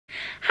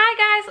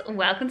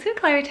welcome to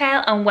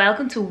aclaireytale and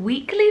welcome to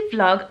weekly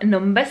vlog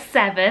number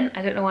 7.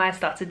 I don't know why I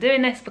started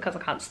doing this because I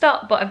can't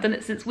stop, but I've done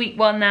it since week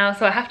 1 now,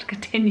 so I have to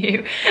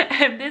continue.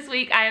 This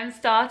week I am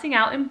starting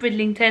out in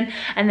Bridlington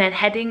and then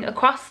heading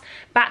across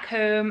back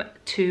home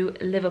to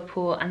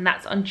Liverpool, and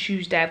that's on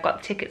Tuesday. I've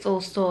got the tickets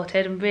all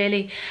sorted. I'm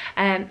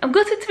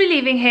gutted to be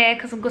leaving here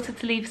because I'm gutted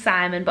to leave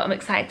Simon, but I'm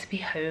excited to be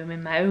home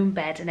in my own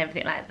bed and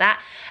everything like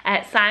that.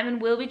 Simon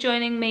will be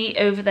joining me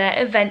over there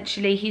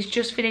eventually. He's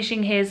just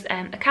finishing his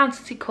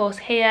accountancy course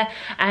here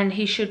and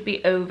he should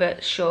be over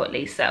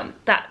shortly, so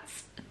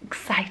that's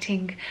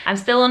exciting. I'm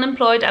still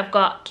unemployed. I've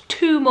got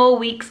 2 more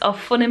weeks of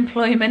fun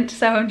employment,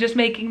 so I'm just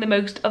making the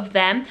most of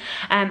them.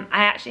 I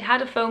actually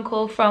had a phone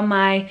call from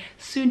my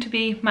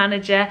soon-to-be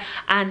manager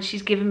and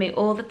she's given me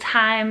all the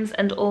times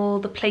and all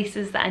the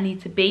places that I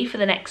need to be for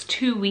the next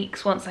 2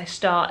 weeks once I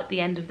start at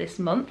the end of this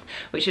month,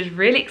 which is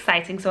really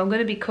exciting. So I'm going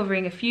to be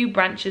covering a few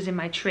branches in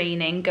my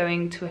training,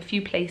 going to a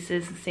few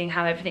places and seeing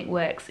how everything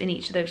works in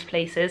each of those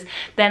places.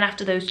 Then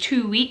after those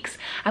 2 weeks,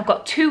 I've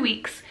got 2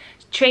 weeks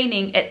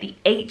training at the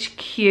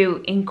HQ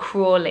in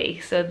Crawley,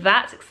 so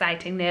that's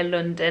exciting, near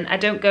London. I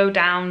don't go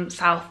down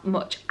south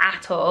much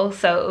at all,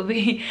 so it'll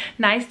be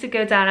nice to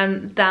go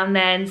down there,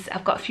 and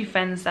I've got a few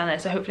friends down there,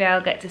 so hopefully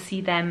I'll get to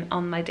see them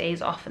on my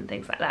days off and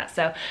things like that.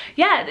 So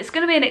yeah, it's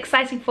going to be an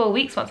exciting 4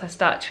 weeks once I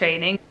start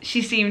training.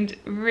 She seemed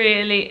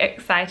really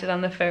excited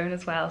on the phone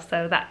as well,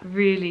 so that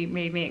really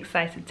made me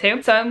excited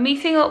too. So I'm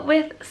meeting up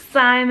with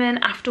Simon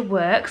after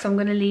work, so I'm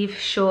going to leave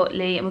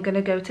shortly and we're going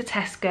to go to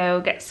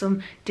Tesco, get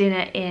some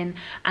dinner in,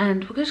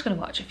 and we're just going to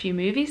watch a few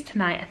movies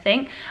tonight, I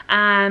think.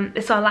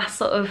 It's our last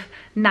sort of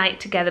night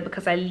together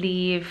because I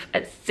leave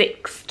at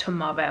 6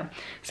 tomorrow,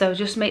 so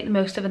just make the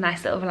most of a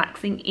nice little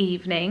relaxing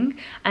evening,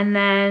 and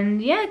then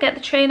yeah, get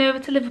the train over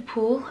to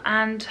Liverpool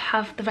and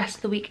have the rest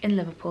of the week in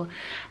Liverpool.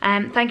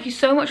 Thank you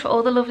so much for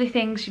all the lovely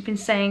things you've been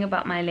saying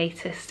about my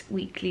latest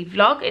weekly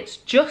vlog. It's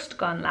just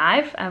gone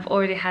live. I've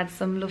already had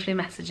some lovely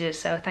messages,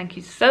 so thank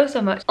you so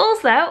much.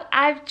 Also,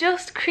 I've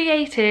just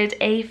created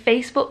a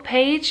Facebook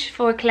page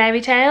for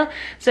aclaireytale.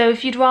 So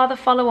if you'd rather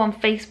follow on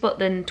Facebook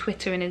than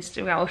Twitter and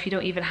Instagram, or if you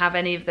don't even have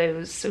any of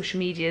those social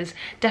medias,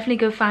 definitely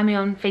go find me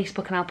on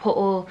Facebook and I'll put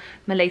all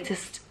my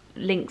latest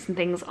links and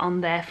things on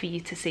there for you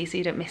to see so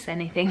you don't miss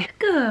anything.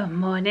 Good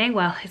morning.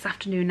 Well, it's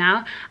afternoon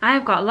now. I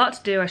have got a lot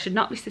to do. I should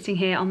not be sitting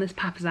here on this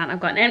papasan.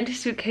 I've got an empty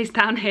suitcase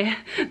down here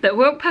that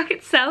won't pack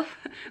itself,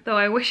 though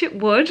I wish it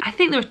would. I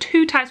think there are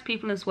 2 types of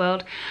people in this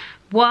world.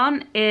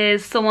 One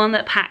is someone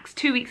that packs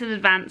 2 weeks in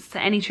advance to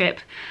any trip,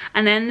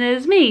 and then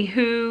there's me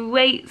who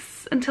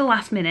waits until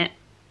last minute.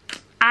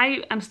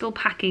 I am still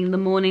packing the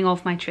morning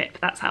of my trip.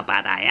 That's how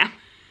bad I am.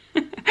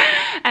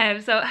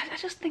 So I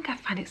just think I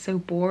find it so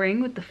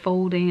boring with the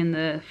folding and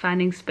the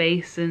finding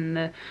space and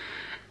the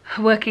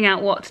working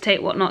out what to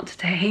take, what not to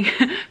take.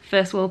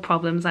 First world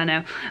problems, I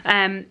know.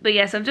 But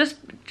yes, I'm just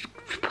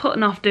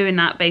putting off doing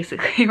that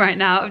basically right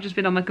now. I've just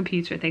been on my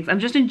computer and things. I'm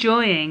just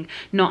enjoying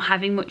not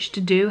having much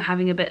to do,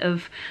 having a bit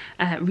of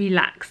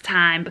relaxed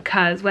time,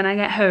 because when I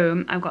get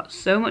home I've got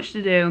so much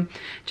to do.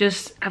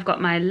 I've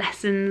got my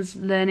lessons,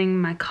 learning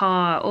my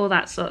car, all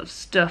that sort of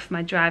stuff,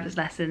 my driver's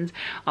lessons,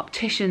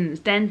 opticians,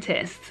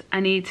 dentists. I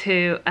need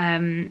to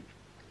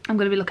I'm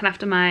going to be looking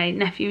after my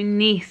nephew and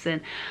niece,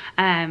 and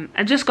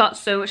I've just got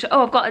so much.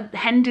 Oh, I've got a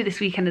Hen Do this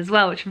weekend as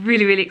well, which I'm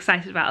really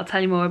excited about. I'll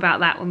tell you more about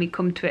that when we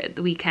come to it at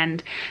the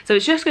weekend. So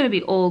it's just going to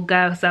be all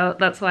go, so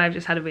that's why I've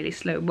just had a really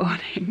slow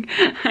morning.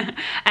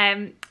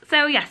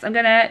 So yes, I'm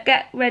going to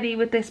get ready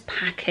with this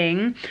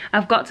packing.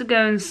 I've got to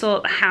go and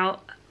sort the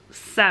house.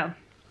 So,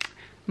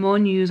 more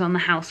news on the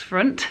house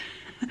front.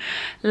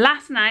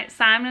 Last night,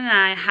 Simon and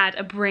I had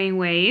a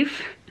brainwave.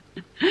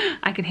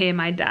 I can hear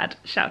my dad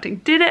shouting,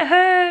 "Did it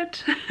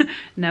hurt?"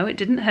 No, it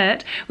didn't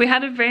hurt. We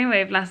had a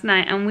brainwave last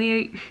night,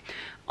 and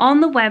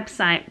on the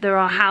website there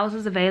are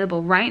houses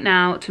available right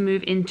now to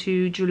move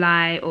into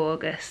July,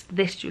 August,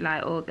 this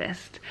July,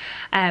 August.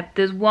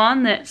 There's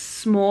one that's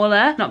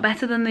smaller, not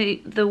better than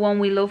the one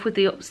we love with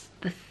the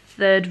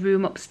 3rd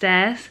room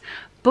upstairs,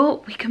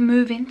 but we can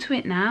move into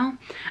it now.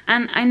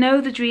 And I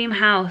know the dream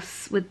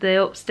house with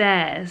the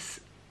upstairs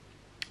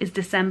is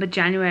December,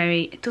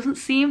 January. It doesn't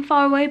seem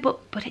far away,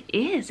 but it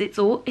is. It's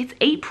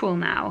April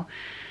now.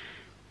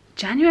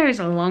 January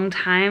is a long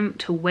time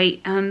to wait,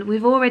 and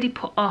we've already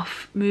put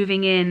off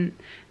moving in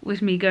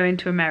with me going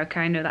to America.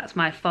 I know that's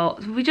my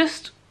fault. We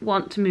just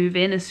want to move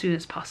in as soon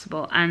as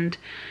possible, and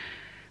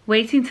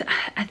I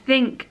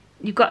think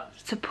you've got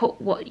to put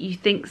what you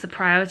think's the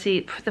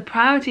priority. The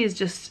priority is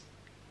just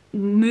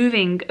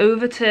moving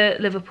over to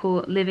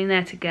Liverpool, living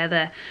there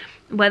together.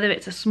 Whether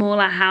it's a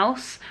smaller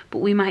house, but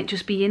we might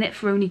just be in it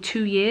for only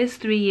 2 years,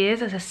 3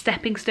 years as a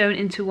stepping stone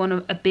into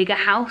a bigger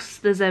house.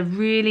 There's a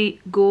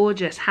really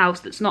gorgeous house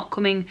that's not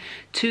coming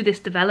to this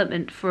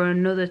development for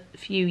another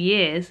few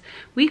years.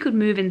 We could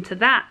move into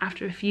that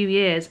after a few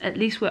years. At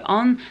least we're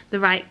on the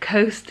right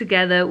coast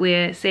together,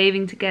 we're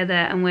saving together,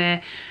 and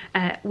we're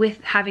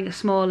with having a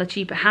smaller,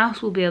 cheaper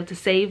house, we'll be able to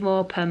save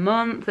more per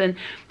month. And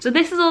so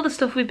this is all the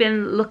stuff we've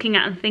been looking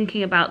at and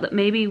thinking about, that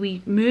maybe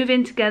we move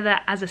in together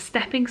as a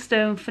stepping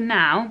stone for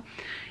now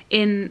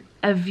in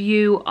a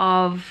view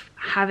of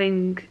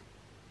having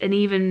an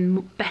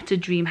even better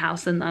dream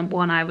house than the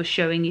one I was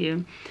showing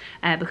you,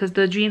 because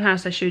the dream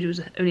house I showed you was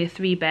only a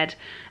 3-bed,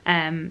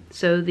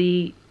 so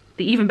the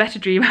even better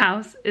dream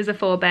house is a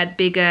 4-bed,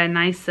 bigger,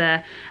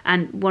 nicer,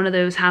 and one of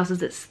those houses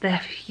that's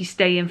there you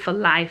stay in for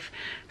life.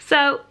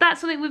 So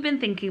that's something we've been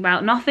thinking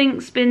about.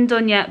 Nothing's been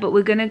done yet, but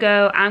I'm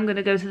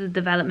gonna go to the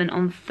development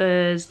on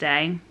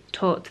Thursday,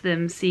 talk to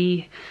them,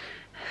 see,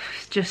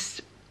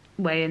 just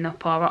weighing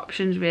up our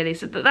options really.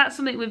 So that's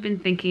something we've been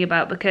thinking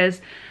about,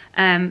 because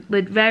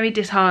we're very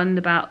disheartened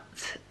about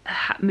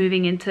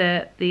moving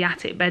into the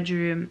attic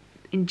bedroom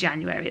in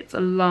January. It's a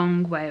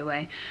long way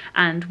away,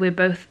 and we're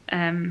both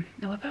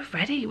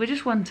ready. We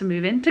just want to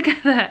move in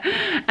together.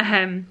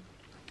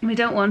 We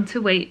don't want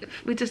to wait.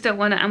 We just don't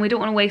want to, and we don't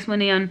want to waste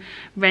money on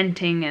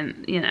renting,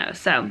 and you know,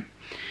 so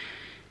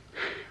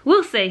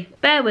we'll see.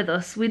 Bear with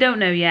us. We don't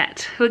know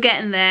yet. We're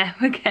getting there.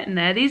 We're getting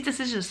there. These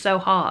decisions are so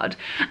hard.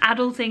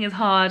 Adulting is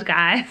hard,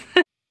 guys.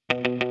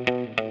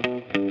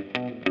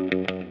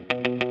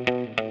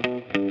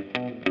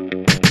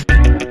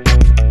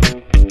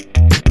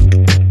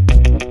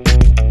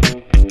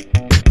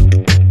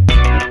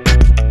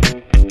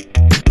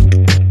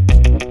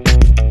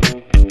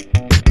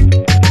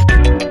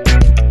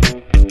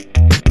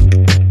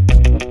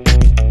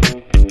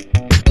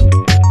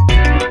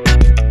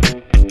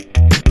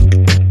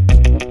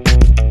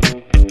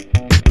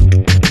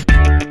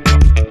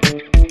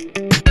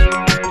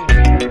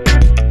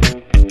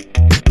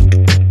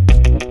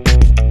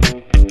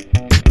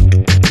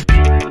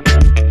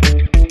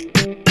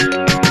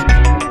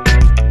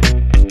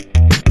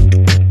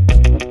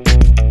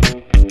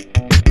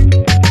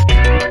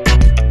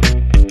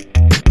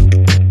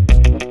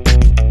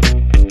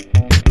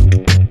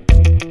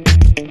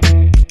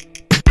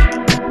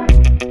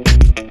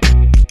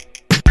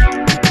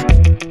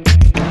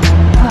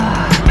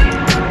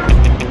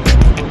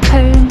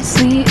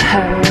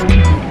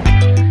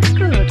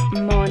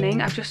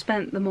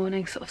 Spent the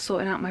morning sort of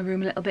sorting out my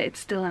room a little bit. It's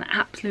still an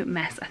absolute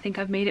mess. I think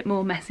I've made it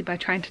more messy by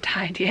trying to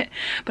tidy it,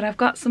 but I've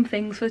got some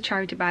things for the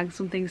charity bags,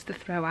 some things to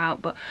throw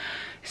out, but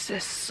it's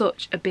just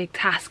such a big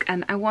task,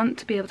 and I want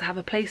to be able to have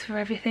a place for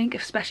everything,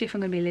 especially if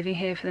I'm going to be living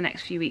here for the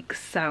next few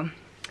weeks. So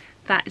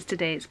that is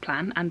today's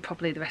plan, and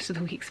probably the rest of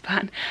the week's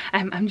plan.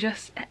 I'm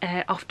just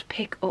off to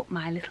pick up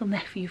my little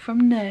nephew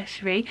from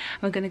nursery.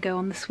 We're going to go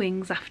on the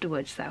swings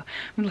afterwards, so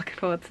I'm looking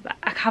forward to that.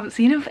 I haven't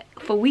seen him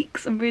for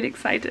weeks. I'm really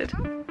excited.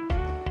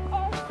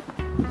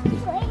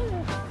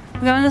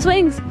 We're going on the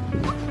swings.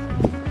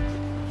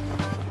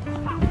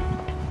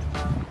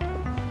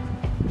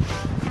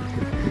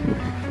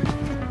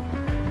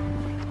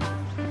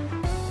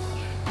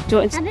 Do you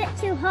want to... A bit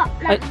too hot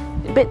now.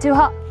 A bit too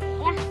hot?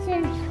 You have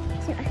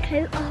to take my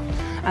coat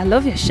off. I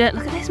love your shirt.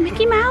 Look at this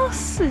Mickey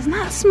Mouse. Isn't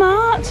that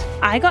smart?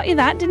 I got you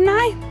that, didn't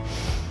I?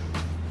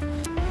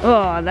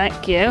 Oh,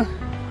 thank you.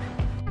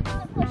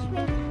 Push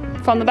me.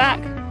 From the back?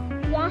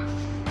 Yeah.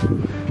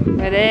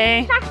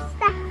 Ready?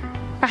 Faster.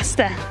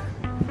 Faster.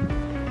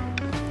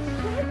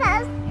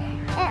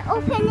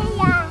 Up in the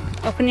air.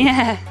 Up in the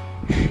air?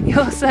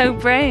 You're so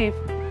brave.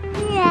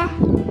 Yeah.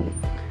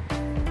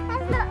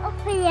 That's not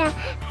up in the air.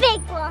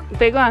 Big one.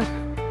 Big one?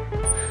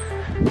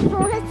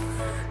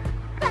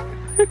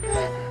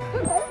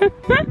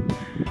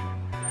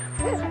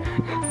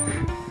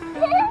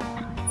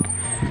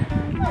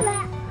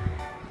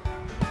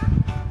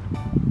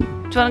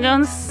 Do you want to go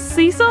on the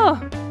seesaw?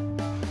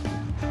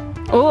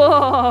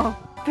 Oh!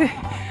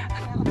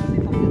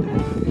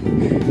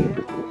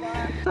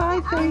 I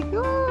think,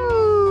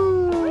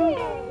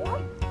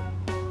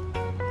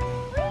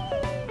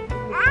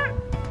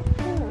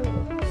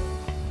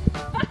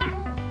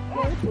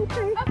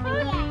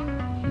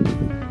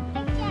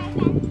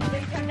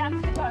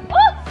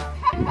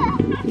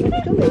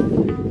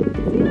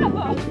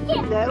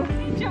 no.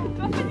 You jumped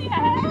up in the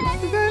air.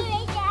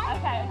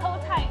 Okay,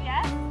 hold tight,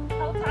 yeah?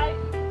 Hold tight.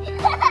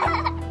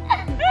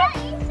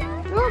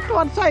 Oh, go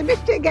on, sorry, I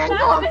missed it again. No,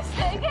 go on. I missed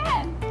it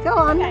again. Go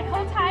on. Okay,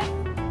 hold tight.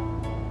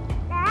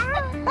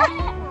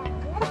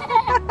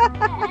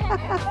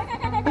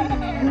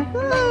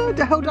 Oh,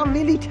 to hold on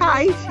really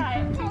tight.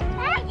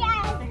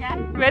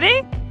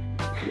 Ready?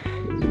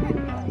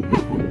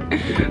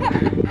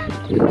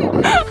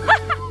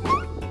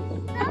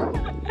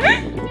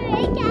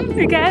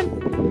 Again.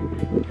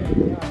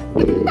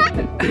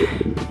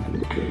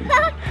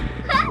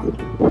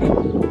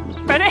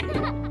 Ready?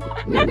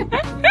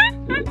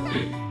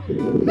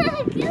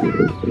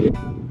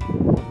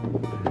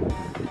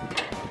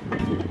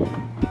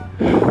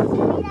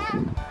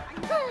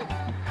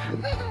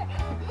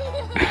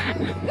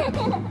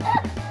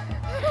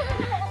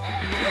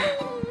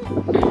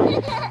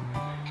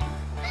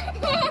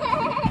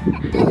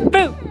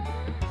 Boom.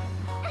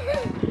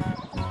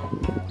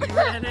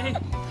 Ready?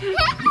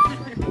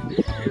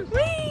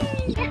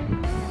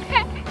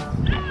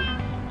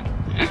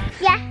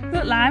 Yeah.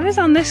 Look, Lyra's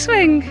on this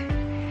swing.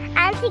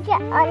 I think it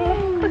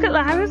on. Look at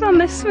Lyra's on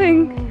this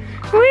swing.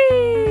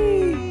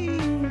 Whee!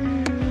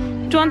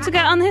 Do you want to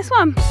get on this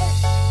one?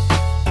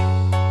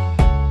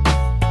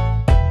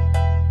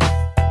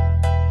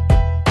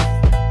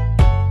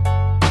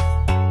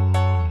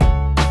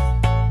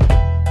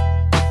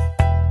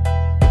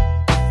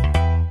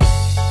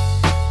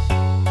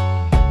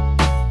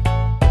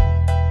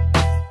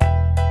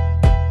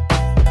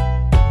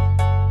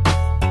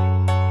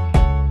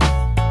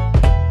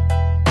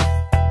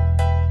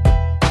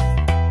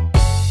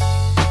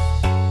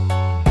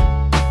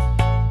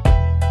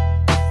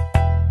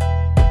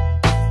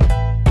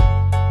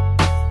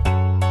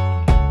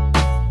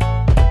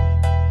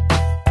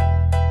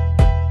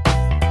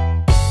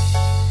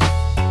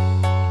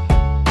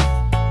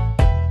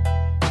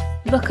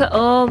 Look at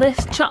all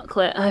this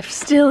chocolate I've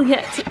still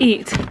yet to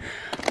eat.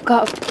 I've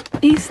got an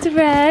Easter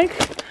egg.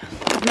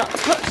 I've not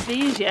touched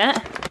these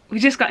yet. We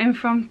just got in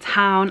from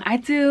town. I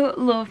do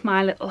love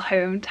my little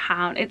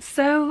hometown. It's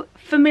so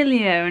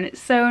familiar and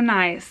it's so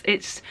nice.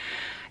 It's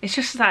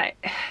just like,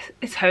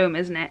 it's home,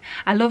 isn't it?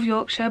 I love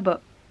Yorkshire,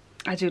 but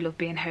I do love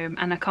being home,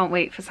 and I can't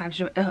wait for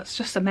Simon. Oh, it's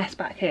just a mess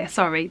back here.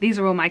 Sorry, these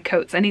are all my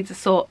coats. I need to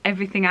sort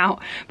everything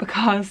out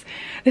because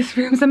this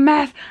room's a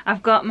mess.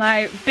 I've got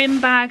my bin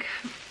bag.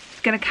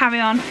 Gonna carry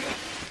on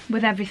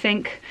with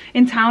everything.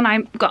 In town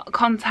I got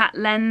contact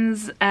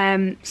lens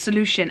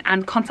solution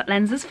and contact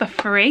lenses for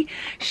free.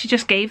 She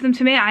just gave them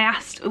to me. I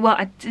asked, well,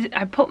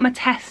 I booked my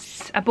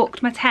test,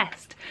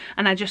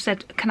 and I just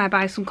said, can I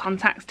buy some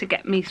contacts to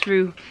get me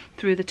through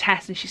the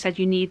test? And she said,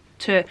 you need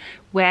to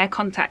wear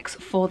contacts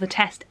for the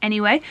test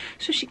anyway.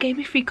 So she gave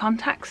me free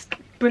contacts.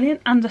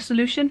 Brilliant. And a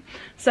solution.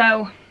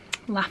 So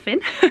laughing.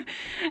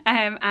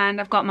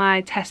 And I've got my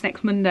test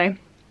next Monday.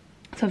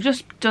 So I've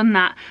just done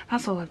that.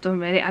 That's all I've done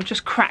really. I've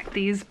just cracked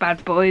these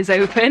bad boys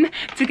open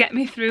to get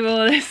me through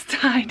all this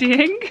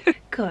tidying.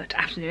 Good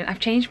afternoon.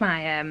 I've changed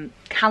my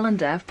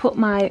calendar. I've put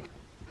my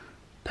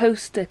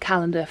poster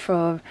calendar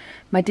for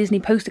my Disney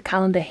poster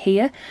calendar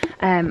here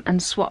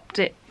and swapped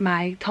it,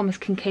 my Thomas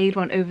Kincaid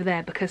one, over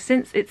there, because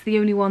since it's the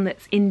only one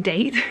that's in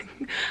date,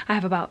 I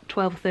have about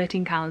 12 or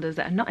 13 calendars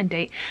that are not in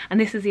date, and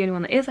this is the only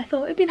one that is. I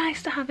thought it'd be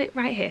nice to have it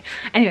right here.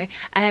 Anyway,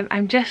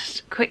 I'm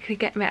just quickly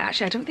getting ready.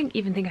 Actually, I don't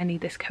even think I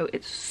need this coat.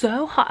 It's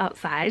so hot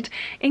outside.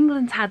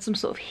 England's had some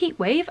sort of heat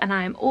wave and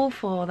I am all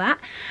for that.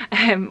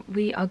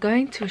 We are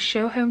going to a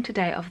show home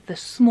today of the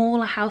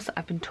smaller house that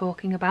I've been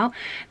talking about.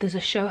 There's a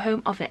show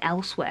home of it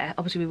elsewhere.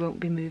 Obviously we won't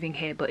be moving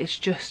here, but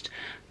it's just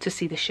to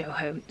see the show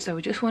home. So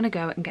we just want to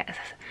go and get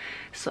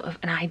sort of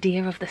an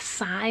idea of the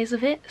size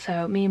of it.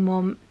 So me and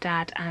Mum,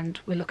 Dad,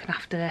 and we're looking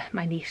after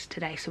my niece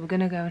today. So we're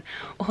going to go, and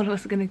all of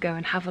us are going to go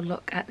and have a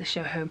look at the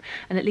show home.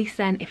 And at least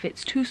then if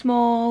it's too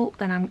small,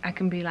 then I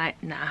can be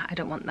like, nah, I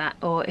don't want that.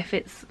 Or if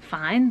it's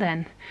fine,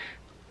 then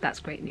that's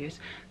great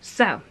news.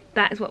 So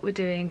that is what we're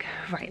doing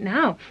right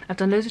now. I've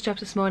done loads of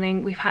jobs this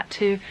morning. We've had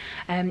to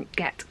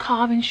get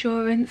car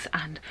insurance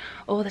and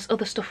all this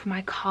other stuff for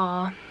my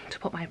car to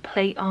put my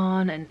plate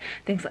on and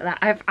things like that.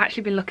 I've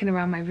actually been looking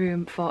around my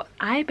room for,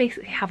 I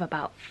basically have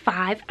about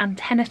 5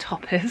 antenna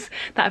toppers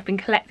that I've been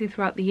collecting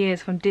throughout the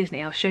years from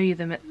Disney. I'll show you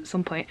them at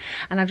some point.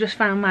 And I've just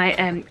found my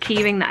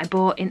keyring that I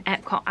bought in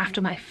Epcot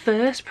after my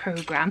first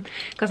program,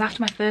 because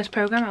after my first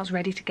program I was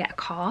ready to get a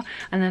car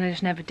and then I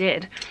just never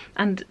did.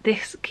 And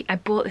I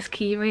bought this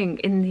keyring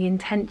in the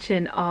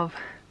intention of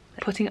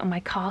putting it on my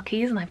car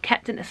keys, and I've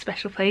kept it in a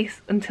special place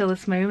until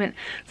this moment.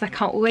 So I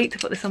can't wait to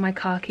put this on my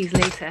car keys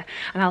later,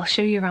 and I'll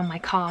show you around my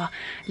car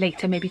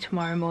later, maybe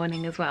tomorrow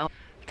morning as well.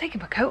 I'm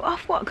taking my coat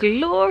off. What a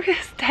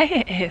glorious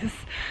day it is.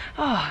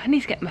 Oh, I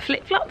need to get my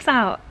flip-flops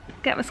out.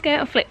 Get my skirt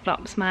and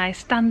flip-flops, my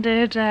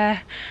standard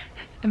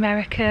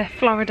America,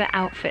 Florida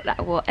outfit that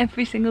I wore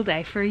every single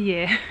day for a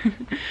year.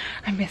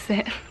 I miss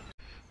it.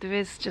 There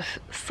is just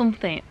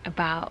something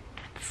about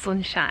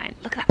sunshine.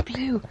 Look at that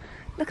blue.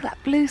 Look at that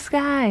blue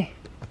sky.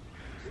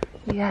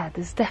 Yeah,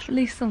 there's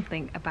definitely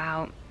something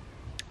about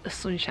the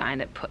sunshine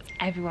that puts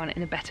everyone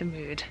in a better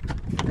mood.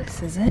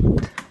 This is it.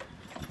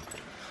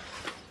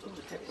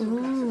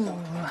 Ooh.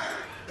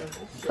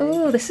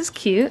 Oh, this is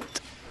cute.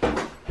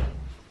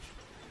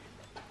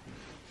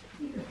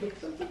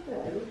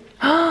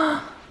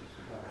 Oh,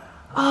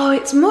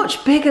 it's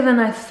much bigger than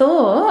I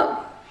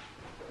thought.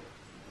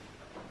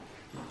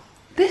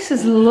 This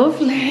is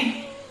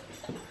lovely.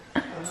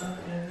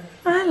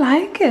 I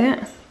like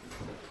it.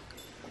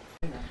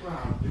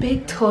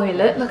 Big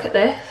toilet, look at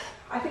this.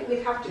 I think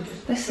we'd have to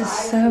just... This is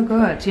so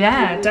good,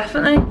 yeah,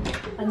 definitely.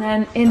 And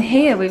then in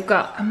here we've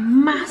got a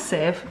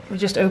massive, we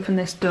just opened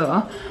this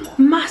door,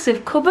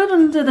 massive cupboard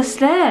under the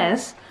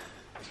stairs.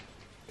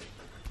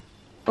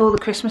 All the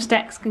Christmas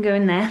decks can go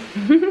in there.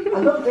 I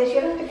love this,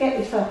 you'll have to get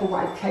yourself a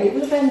white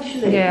table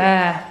eventually.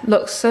 Yeah,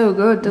 looks so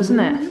good, doesn't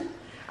it?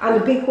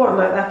 And a big one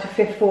like that to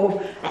fit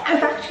 4.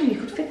 And actually you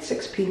could fit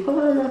 6 people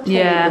on that table,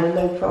 yeah,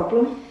 no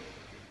problem.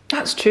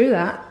 That's true,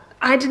 that.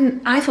 I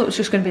thought it was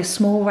just going to be a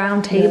small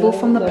round table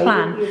from the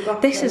plan.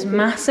 This is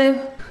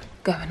massive.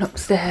 Going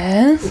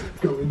upstairs.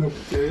 Going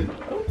upstairs.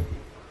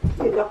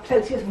 You've got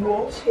plenty of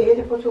walls here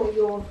to put all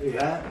your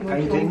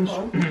paintings.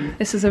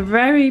 This is a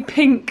very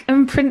pink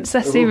and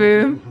princessy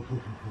room.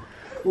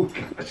 Oh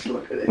gosh,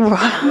 look at it.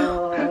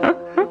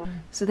 Wow.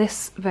 So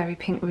this very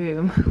pink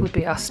room would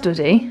be our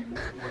study.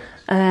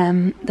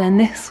 Then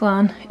this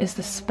one is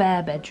the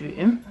spare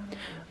bedroom,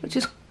 which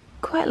is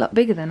quite a lot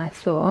bigger than I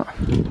thought.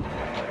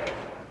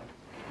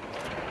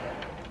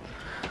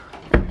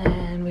 And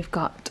then we've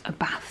got a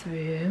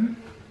bathroom.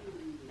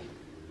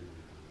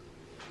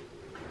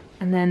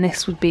 And then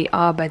this would be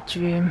our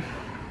bedroom.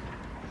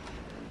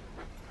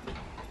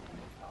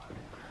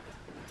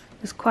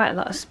 There's quite a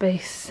lot of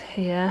space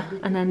here.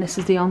 And then this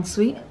is the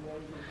ensuite.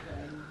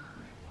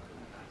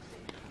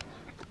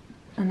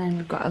 And then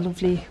we've got a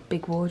lovely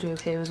big wardrobe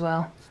here as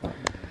well.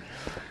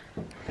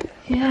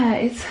 Yeah,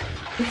 it's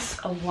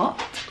a lot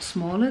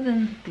smaller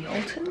than the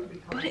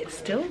Alton, but it's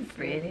still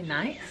really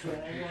nice.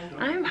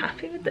 I'm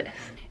happy with this.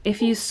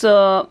 If you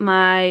saw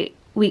my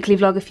weekly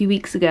vlog a few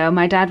weeks ago,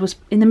 my dad was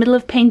in the middle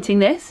of painting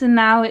this and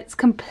now it's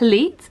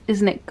complete.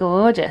 Isn't it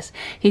gorgeous?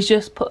 He's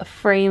just put a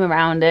frame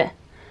around it.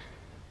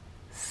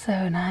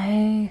 So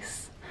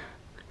nice.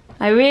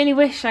 I really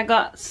wish I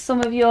got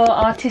some of your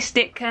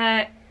artistic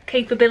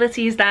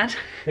capabilities, Dad.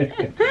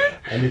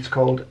 And it's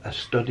called A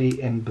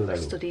Study in Blue. A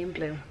Study in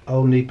Blue.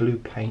 Only blue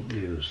paint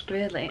used.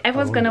 Really?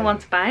 Everyone's going to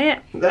want to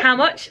buy it. How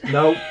much?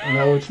 No,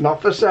 it's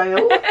not for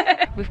sale.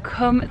 We've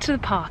come to the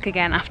park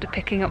again after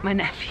picking up my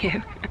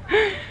nephew.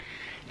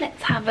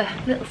 Let's have a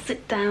little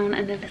sit down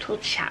and a little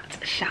chat,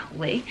 shall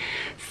we?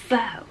 So,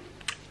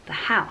 the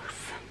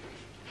house.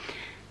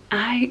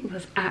 I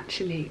was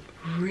actually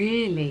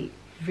really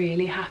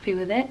happy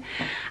with it.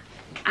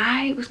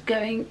 I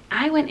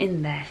went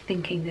in there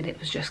thinking that it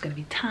was just going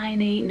to be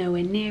tiny,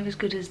 nowhere near as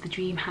good as the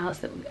dream house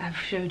that I've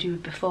showed you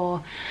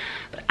before.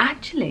 But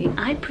actually,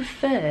 I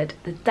preferred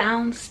the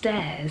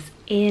downstairs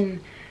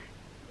in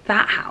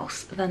that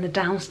house than the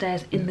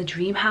downstairs in the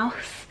dream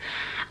house.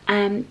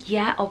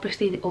 Yeah,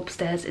 obviously the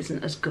upstairs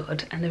isn't as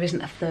good and there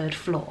isn't a third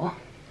floor.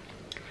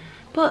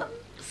 But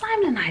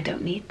Simon and I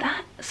don't need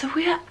that, so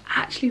we are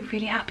actually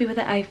really happy with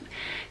it. I've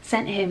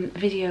sent him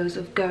videos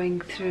of going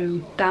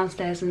through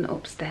downstairs and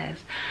upstairs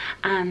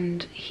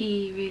and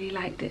he really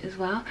liked it as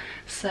well.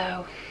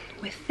 So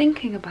we're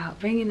thinking about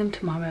bringing them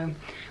tomorrow,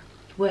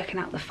 working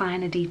out the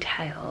finer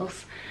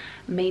details,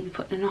 maybe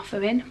putting an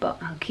offer in, but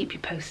I'll keep you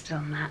posted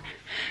on that.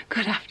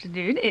 Good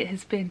afternoon. It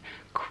has been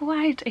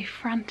quite a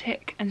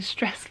frantic and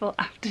stressful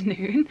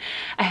afternoon.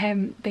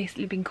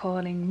 Basically been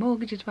calling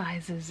mortgage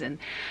advisors and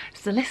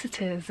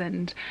solicitors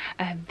and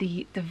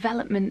the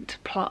development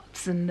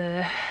plots and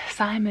the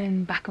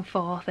Simon back and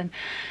forth, and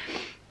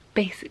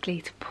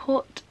basically to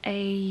put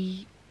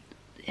an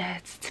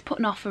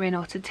offer in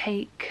or to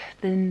take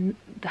the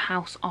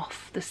house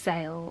off for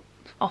sale,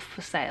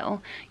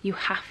 you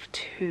have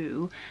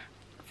to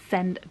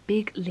send a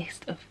big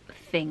list of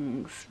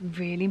things,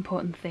 really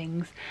important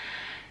things,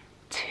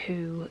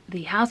 to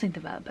the housing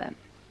developer,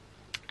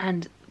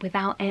 and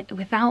without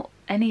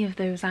any of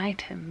those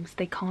items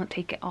they can't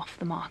take it off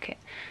the market.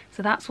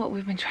 So that's what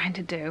we've been trying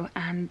to do,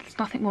 and there's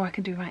nothing more I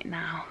can do right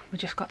now. We've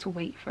just got to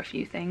wait for a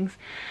few things.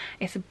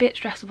 It's a bit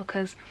stressful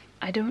because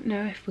I don't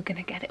know if we're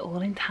going to get it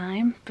all in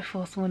time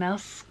before someone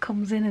else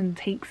comes in and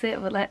takes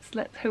it, but let's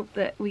hope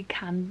that we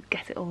can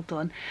get it all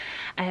done.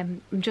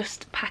 I'm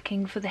just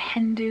packing for the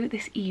Hen Do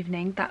this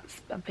evening.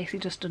 I've basically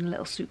just done a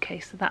little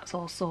suitcase, so that's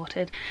all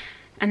sorted.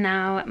 And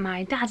now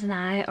my dad and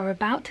I are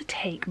about to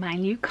take my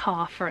new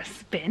car for a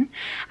spin.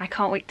 I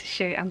can't wait to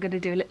show you. I'm going to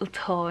do a little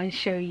tour and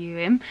show you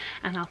him,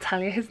 and I'll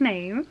tell you his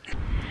name.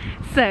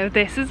 So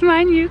this is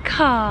my new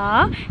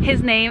car.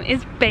 His name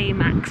is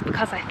Baymax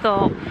because I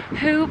thought,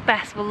 who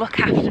best will look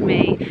after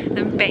me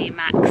than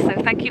Baymax?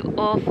 So thank you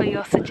all for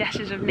your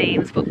suggestions of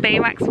names, but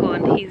Baymax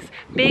won. He's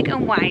big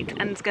and white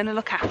and is going to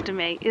look after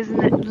me.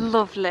 Isn't it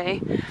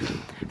lovely?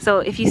 So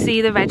if you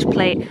see the reg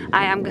plate,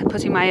 I am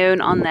putting my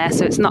own on there,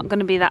 so it's not going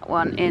to be that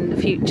one in the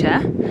future.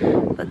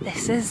 But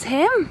this is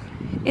him.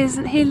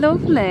 Isn't he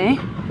lovely?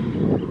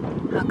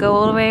 I'll go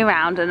all the way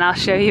around and I'll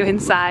show you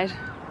inside.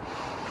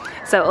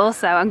 So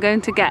also I've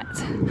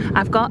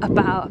got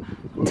about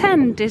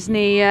 10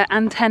 Disney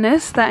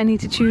antennas that I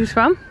need to choose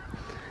from.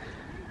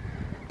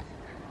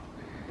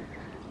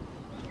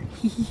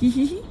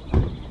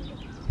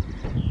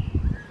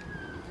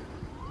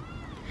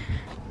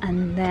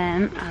 And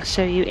then I'll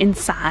show you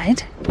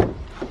inside.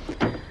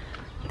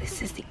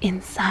 This is the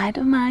inside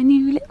of my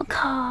new little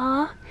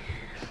car.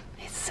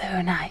 It's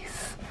so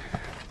nice.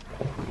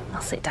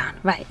 I'll sit down.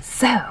 Right,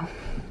 so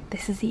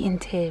this is the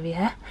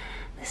interior,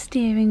 the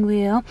steering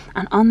wheel,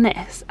 and on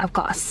this I've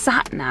got a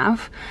sat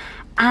nav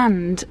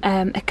and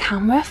a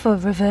camera for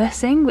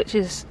reversing, which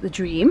is the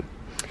dream.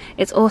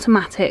 It's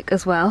automatic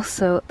as well,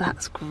 so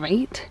that's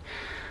great.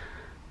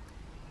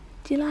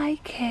 Do you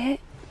like it?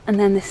 And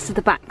then this is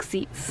the back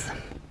seats.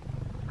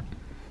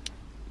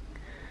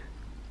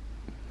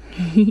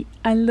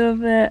 I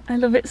love it. I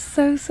love it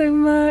so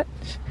much.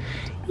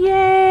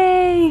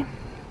 Yay!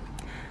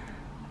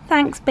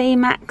 Thanks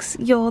Baymax,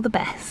 you're the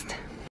best.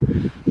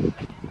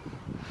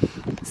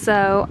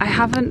 So I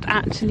haven't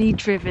actually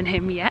driven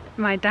him yet.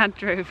 My dad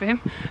drove him,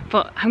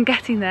 but I'm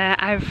getting there.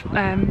 I'm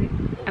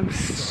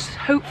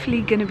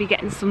hopefully going to be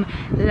getting some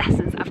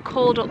lessons. I've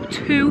called up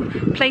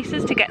 2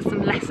 places to get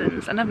some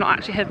lessons and I've not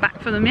actually heard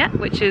back from them yet,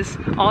 which is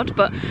odd,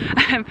 but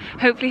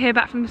hopefully hear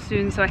back from them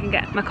soon so I can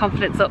get my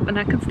confidence up and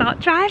I can start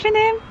driving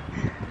him.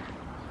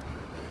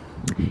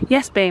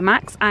 Yes,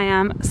 Baymax, I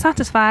am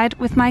satisfied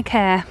with my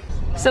care.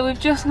 So we've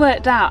just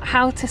worked out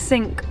how to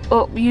sync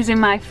up using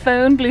my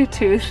phone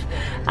Bluetooth,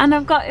 and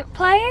I've got it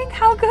playing.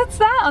 How good's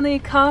that on the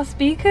car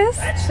speakers?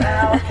 That's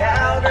how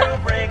cowgirl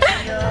breaks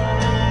you.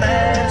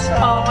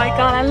 Oh my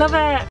god, I love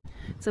it.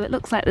 So it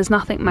looks like there's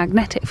nothing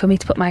magnetic for me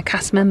to put my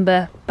cast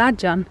member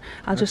badge on.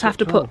 I'll just have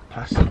to put,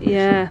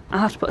 yeah, I'll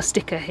have to put a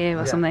sticker here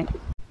or something.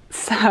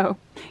 So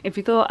if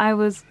you thought I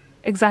was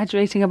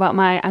exaggerating about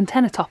my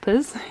antenna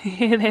toppers.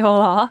 Here they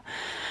all are.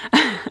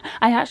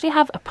 I actually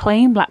have a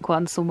plain black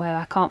one somewhere,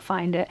 I can't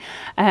find it.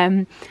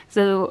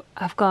 So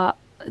I've got,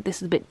 this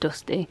is a bit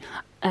dusty,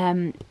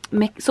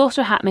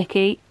 Sorcerer Hat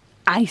Mickey,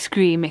 Ice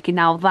Cream Mickey,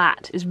 now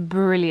that is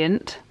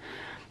brilliant.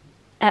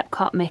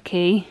 Epcot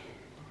Mickey,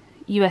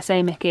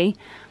 USA Mickey.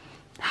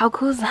 How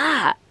cool is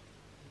that?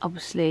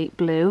 Obviously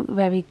blue,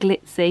 very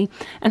glitzy.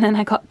 And then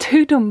I got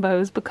 2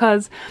 Dumbos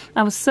because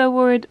I was so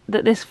worried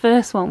that this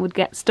first one would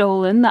get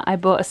stolen that I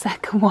bought a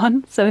second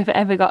one. So if it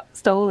ever got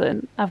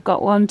stolen, I've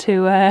got one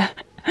to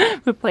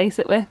replace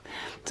it with.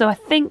 So I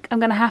think I'm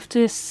going to have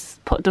to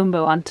put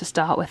Dumbo on to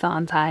start with,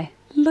 aren't I?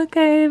 Look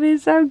at him,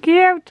 he's so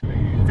cute.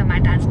 So my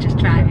dad's just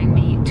driving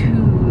me to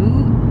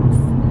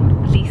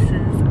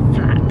Lisa's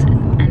flat.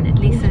 And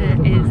Lisa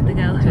is the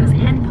girl whose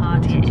hen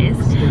party it is.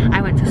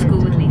 I went to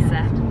school with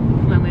Lisa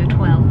when we were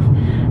 12.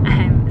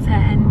 It's her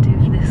hen do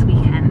for this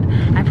weekend.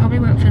 I probably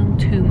won't film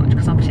too much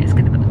because obviously it's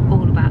going to be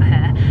all about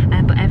her,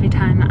 but every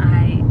time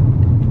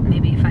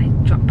maybe if I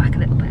drop back a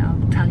little bit,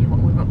 I'll tell you what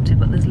we're up to.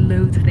 But there's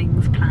loads of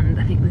things planned.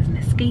 I think there's an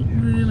escape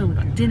room and we've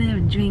got dinner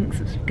and drinks.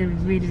 It's going to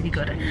be really, really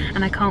good,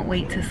 and I can't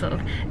wait to sort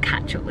of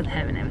catch up with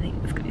her and everything.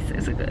 It's going to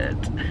be so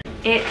good.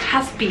 It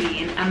has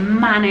been a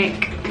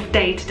manic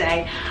day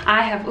today.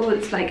 I have, oh,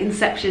 it's like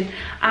Inception.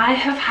 I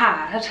have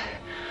had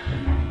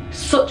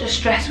such a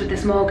stress with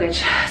this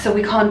mortgage, so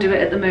we can't do it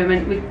at the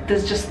moment.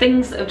 There's just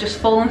things that have just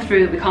fallen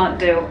through that we can't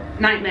do.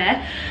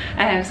 Nightmare.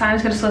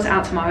 Simon's going to sort it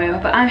out tomorrow,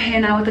 but I'm here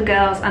now with the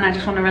girls and I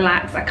just want to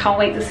relax. I can't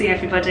wait to see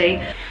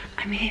everybody.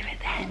 I'm here at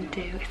the Hen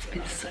Do. It's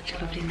been such a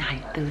lovely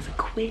night. There was a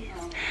quiz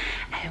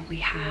and we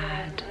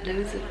had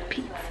loads of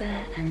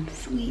pizza and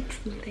sweets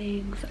and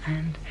things,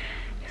 and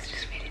it's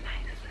just really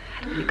nice. I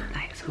had a really good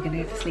night, so we're going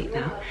to go to sleep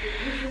now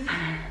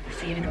and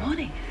see you in the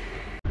morning.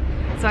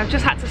 So I've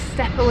just had to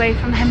step away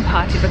from the hen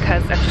party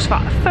because I've just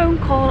got a phone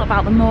call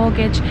about the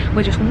mortgage.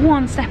 We're just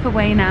one step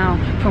away now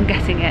from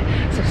getting it.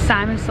 So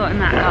Simon's sorting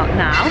that out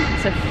now.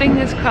 So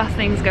fingers crossed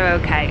things go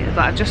okay.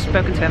 But I've just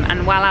spoken to him,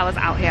 and while I was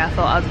out here I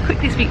thought I'd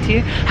quickly speak to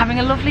you. Having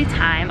a lovely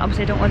time.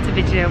 Obviously I don't want to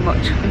video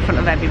much in front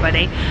of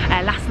everybody.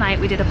 Last night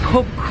we did a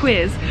pub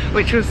quiz,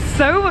 which was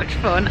so much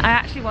fun. I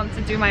actually want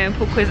to do my own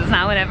pub quizzes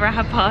now whenever I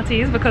have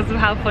parties because of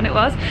how fun it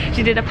was.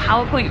 She did a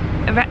PowerPoint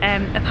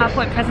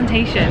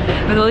presentation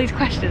with all these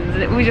questions,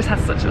 and we just had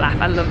such a laugh.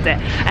 I loved it.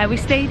 We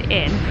stayed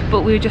in,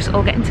 but we were just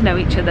all getting to know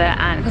each other,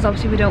 and because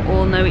obviously we don't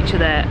all know each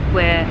other,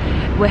 we're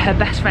her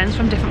best friends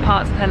from different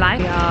parts of her life.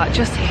 We are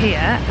just here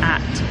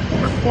at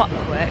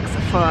Clockworks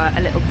for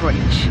a little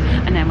brunch,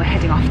 and then we're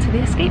heading off to the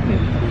escape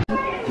room.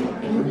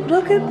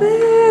 Look at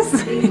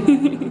this!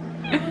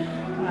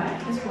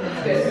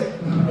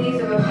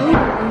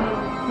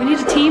 We need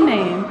a team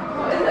name.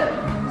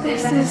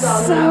 This is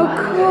so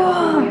cool.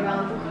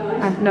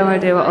 I have no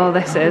idea what all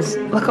this is.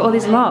 Look at all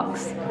these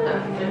locks.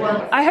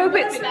 I hope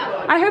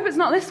it's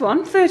not this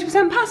one.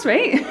 30% pass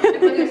rate.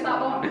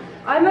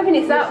 I'm hoping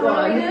it's that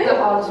one, the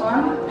hardest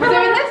one. We're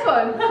doing this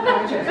one.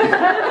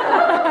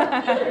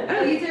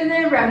 Are you doing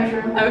the Remy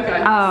room?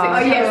 Okay. Oh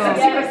yes,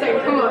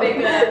 60%. Come on.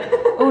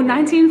 Oh,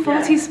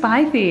 1940s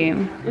spy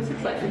theme. So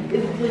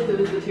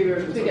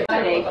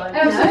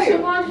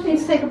someone just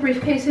needs to take a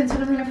briefcase into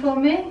the room for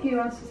me. Who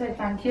wants to say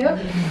thank you?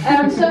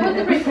 So with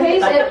the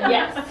briefcase,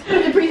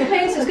 with the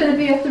briefcase, it's going to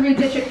be a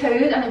 3-digit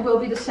code, and it will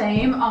be the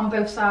same on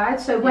both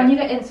sides. So when you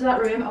get into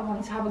that room, I want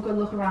you to have a good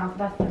look around for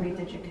that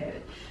 3-digit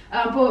code.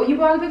 But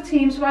you are a big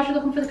team, so as you're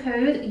looking for the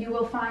code, you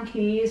will find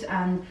keys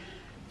and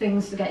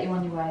things to get you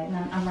on your way, and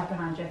then I'm right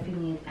behind you if you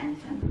need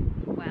anything.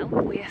 Well,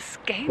 we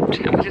escaped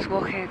and we're just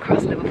walking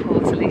across Liverpool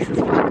to Lisa's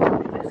flat.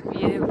 Look at this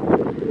view.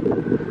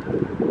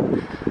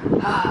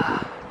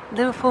 Ah,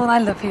 Liverpool, I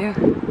love you.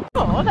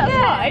 Oh, that's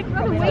right.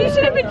 You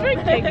should have been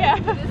drinking, yeah.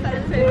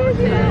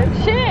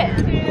 Shit.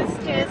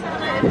 Cheers.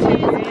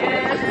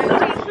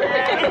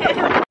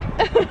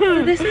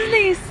 So this is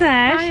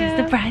Lisa. She's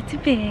the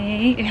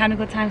bride-to-be. You having a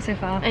good time so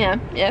far? I am,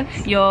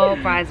 yes. Your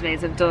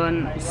bridesmaids have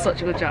done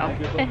such a good job.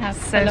 They have.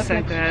 So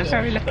good.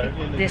 Very lucky.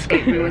 The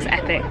escape room was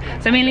epic.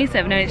 So me and Lisa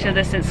have known each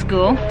other since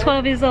school.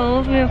 12 years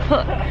old, we were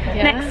put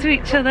next to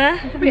each other.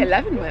 We'll be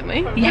 11, weren't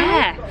we?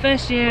 Yeah,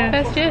 first year.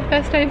 First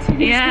day of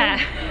senior Yeah.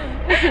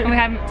 And we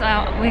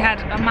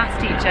had a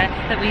maths teacher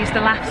that we used to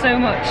laugh so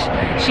much.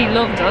 She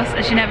loved us,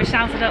 and she never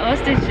shouted at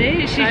us, did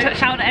she? She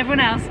shouted at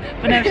everyone else,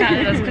 but never shouted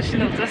at us because she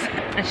loved us.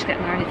 And she's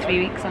getting married in 3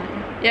 weeks, aren't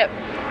you? Yep.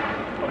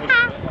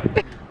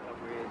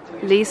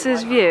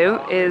 Lisa's view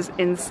is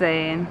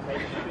insane.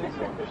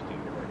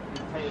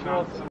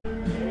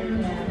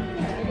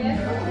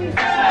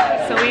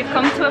 So we've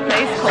come to a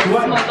place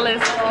called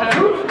Smuggler's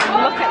Cove.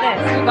 Look at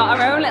this, we've got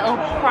our own little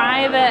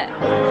private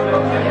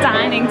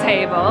dining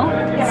table.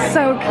 It's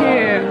so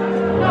cute.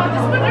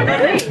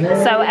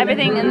 So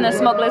everything in the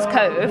Smuggler's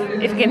Cove,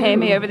 if you can hear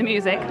me over the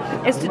music,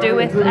 is to do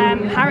with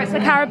Pirates of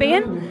the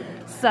Caribbean.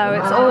 So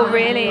it's all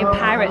really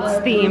pirates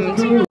themed.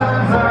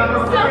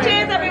 So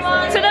cheers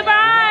everyone! To the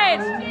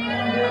bride!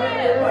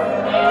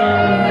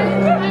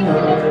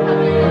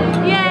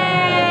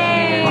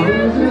 Yay!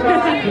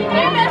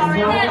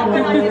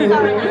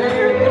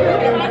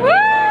 Woo!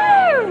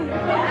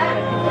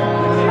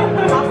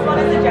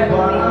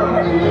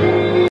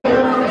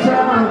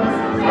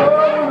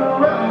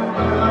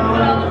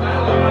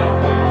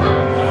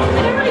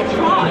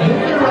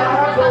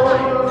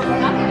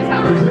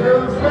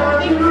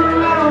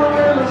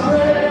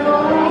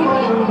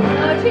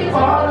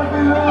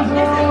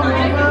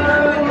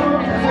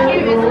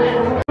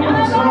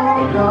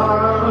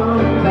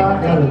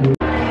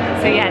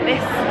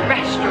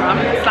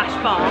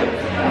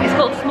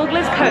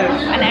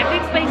 Cove, and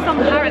everything's based on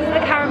Pirates of the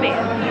Caribbean.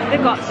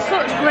 They've got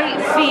such great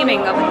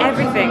theming of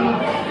everything.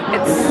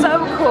 It's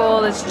so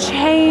cool. There's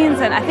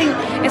chains, and I think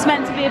it's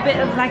meant to be a bit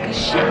of like a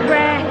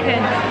shipwreck,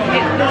 and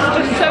there's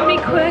just so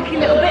many quirky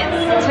little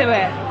bits to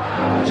it.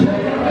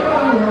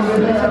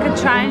 If I could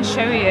try and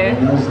show you.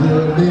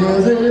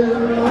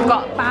 We've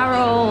got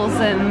barrels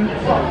and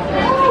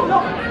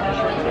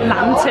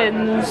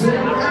lanterns.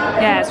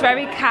 Yeah, it's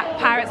very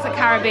Pirates of the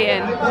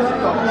Caribbean. Look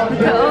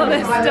at all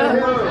this stuff.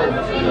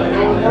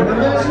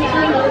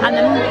 And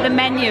the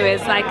menu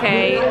is like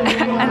a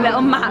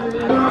little map.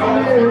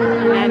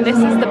 And this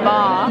is the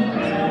bar.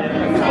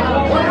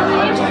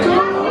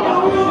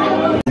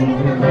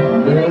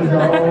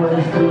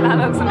 That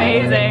looks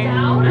amazing.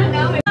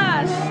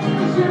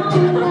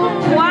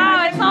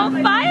 Wow, it's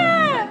on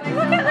fire!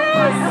 Look at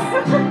this!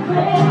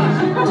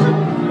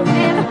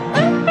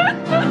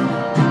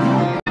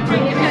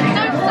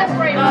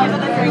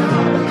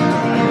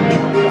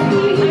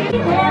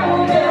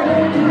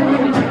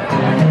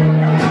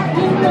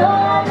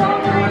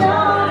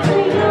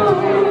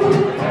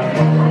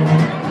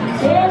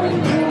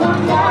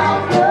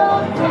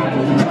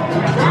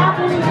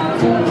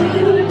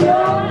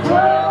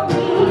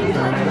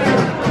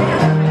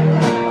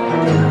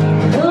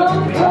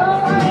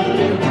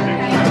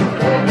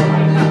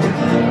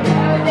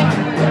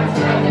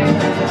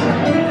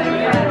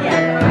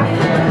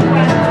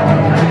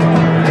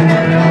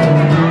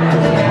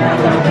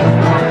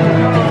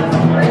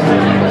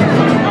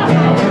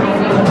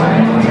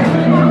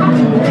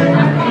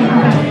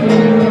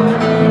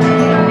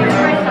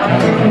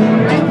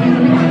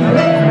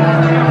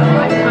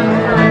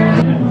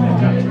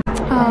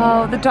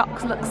 The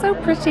docks look so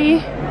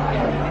pretty.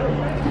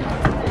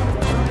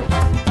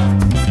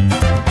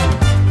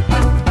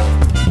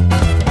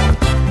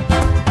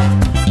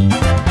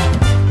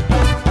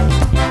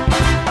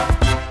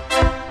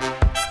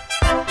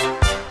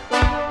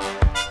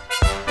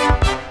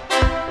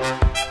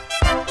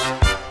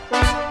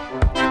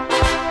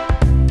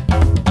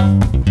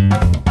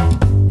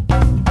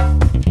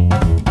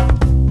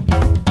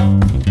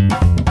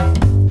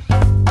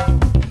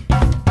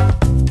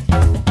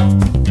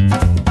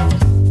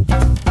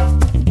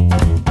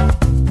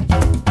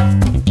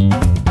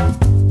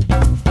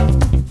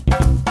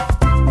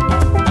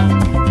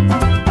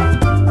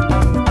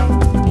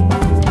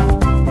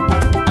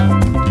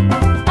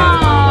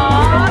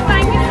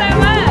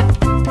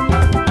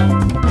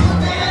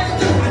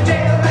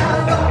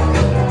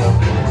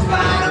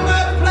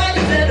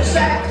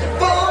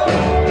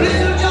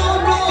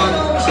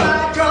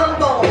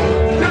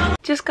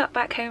 Just got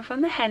back home from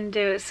the Hen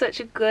Do. It's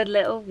such a good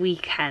little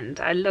weekend.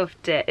 I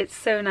loved it. It's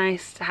so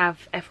nice to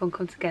have everyone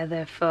come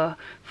together for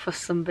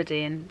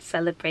somebody and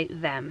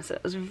celebrate them. So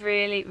it was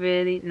really,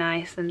 really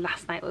nice, and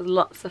last night was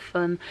lots of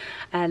fun,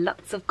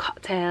 lots of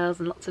cocktails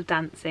and lots of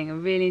dancing. I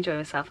really enjoyed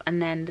myself.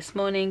 And then this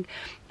morning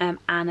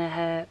Anna,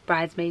 her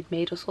bridesmaid,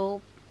 made us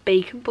all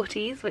bacon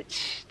butties,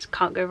 which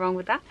can't go wrong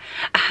with that,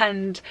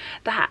 and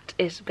that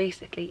is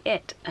basically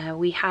it.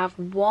 We have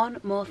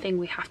one more thing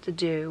we have to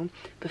do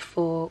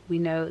before we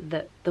know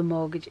that the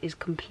mortgage is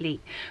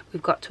complete.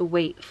 We've got to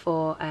wait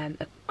for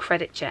a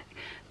credit check,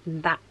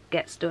 and that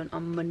gets done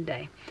on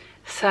Monday.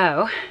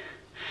 So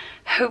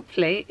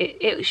hopefully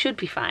it should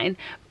be fine,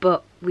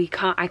 but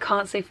I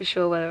can't say for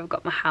sure whether I've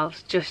got my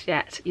house just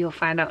yet. You'll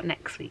find out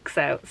next week,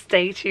 so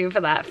stay tuned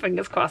for that.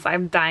 Fingers crossed.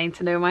 I'm dying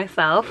to know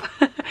myself.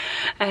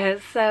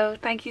 So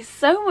thank you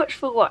so much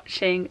for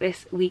watching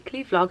this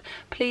weekly vlog.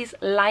 Please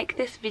like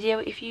this video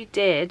if you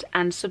did,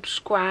 and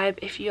subscribe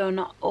if you're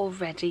not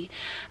already,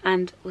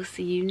 and we'll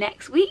see you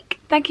next week.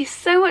 Thank you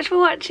so much for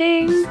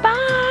watching.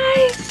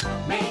 Bye.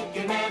 Make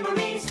your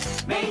memories,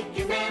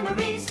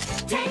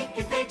 take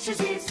your pictures,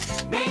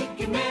 make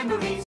your memories.